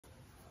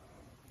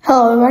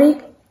Hello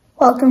everybody,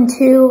 welcome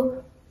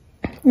to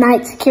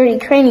night security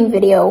training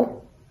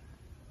video.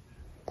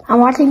 I'm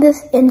watching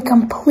this in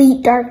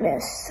complete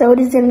darkness, so it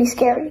is going to be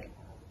scary.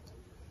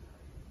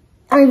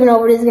 I don't even know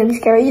what it is going to be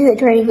scary.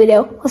 It's a training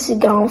video. Let's just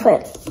get on with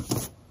it.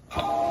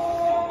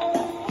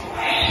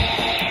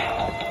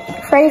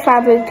 Freddy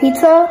Fazbear's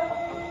Pizza,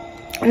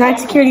 night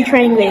security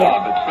training video.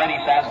 Freddy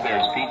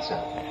Fazbear's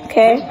Pizza.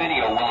 Okay. This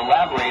video will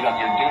elaborate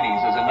on your duties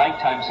as a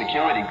nighttime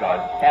security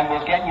guard and will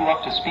get you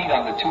up to speed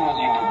on the tools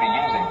you will be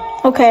using.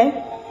 Okay.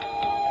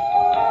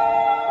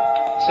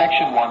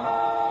 Section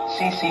 1,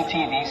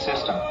 CCTV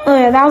system. Oh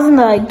yeah, that was in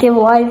the Give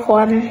Life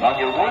one. On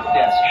your work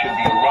desk should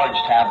be a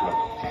large tablet.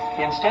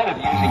 Instead of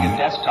using a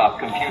desktop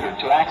computer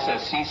to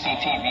access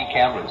CCTV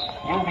cameras,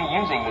 you'll be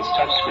using this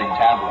touchscreen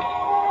tablet.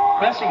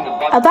 Pressing the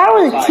button I thought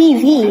it was a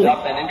TV.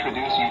 up and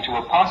introduce you to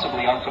a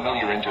possibly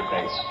unfamiliar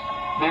interface.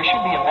 There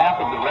should be a map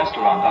of the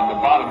restaurant on the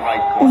bottom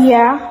right corner.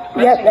 Yeah,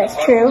 yep, that's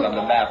true. On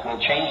the map will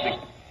change the...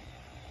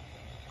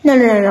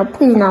 No,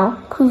 please no,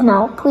 please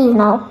no, please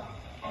no.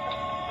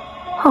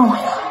 Oh my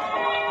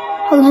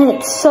god. I'm gonna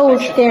get so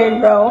scared,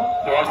 bro.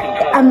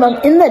 I'm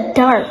in the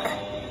dark.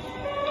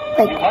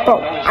 Like, bro,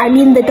 I'm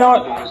in the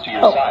dark.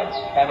 Oh.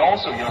 And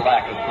also your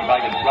lack of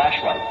provided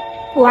flashlight.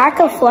 Lack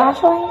of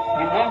flashlight?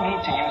 You will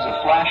need to use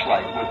a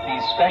flashlight with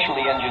these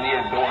specially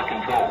engineered door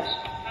controls.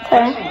 Okay.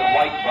 Pressing the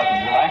white button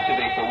will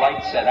activate the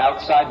light set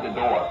outside the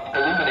door,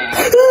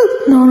 illuminating...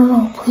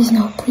 No, please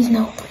no, please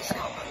no, please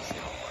no, please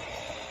no.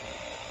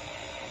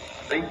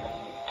 The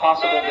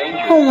possible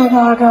danger. Oh my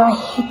god,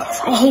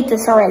 I hate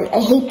this already.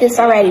 I hate this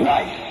already.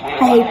 I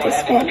hate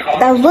this, man.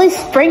 That was really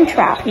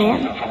Springtrap,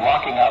 man. From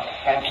locking up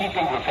and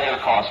keeping repair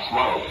costs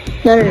low.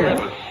 No.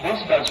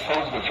 This does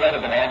pose the threat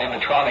of an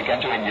animatronic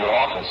entering your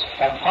office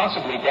and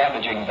possibly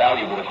damaging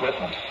valuable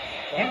equipment.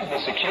 Use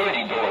the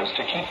security doors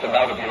to keep them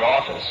out of your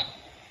office.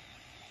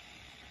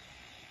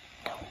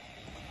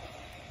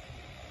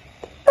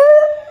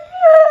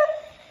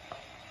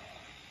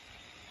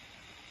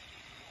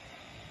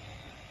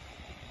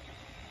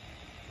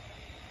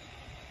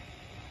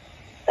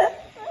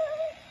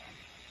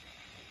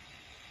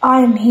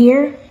 I'm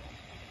here?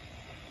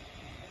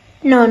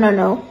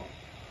 No.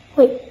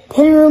 Wait,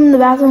 hidden room, the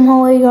bathroom,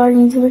 hallway,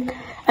 garden, YouTube.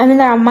 I'm in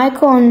there, I'm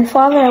Michael and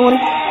father, I wanna...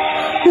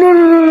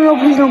 No,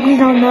 please no.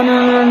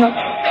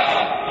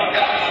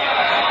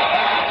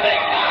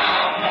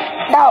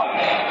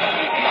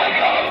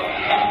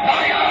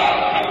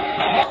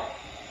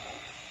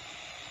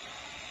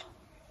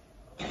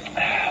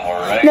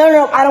 Alright.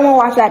 No, I don't wanna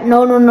watch that.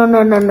 No.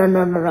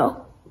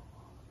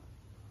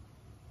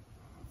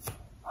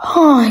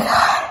 Oh my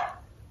god.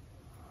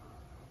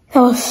 That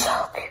was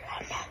so good.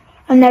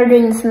 I'm never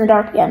doing this in the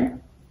dark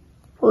again.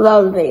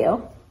 Love the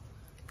video.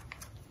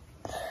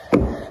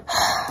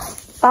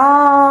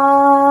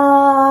 Bye.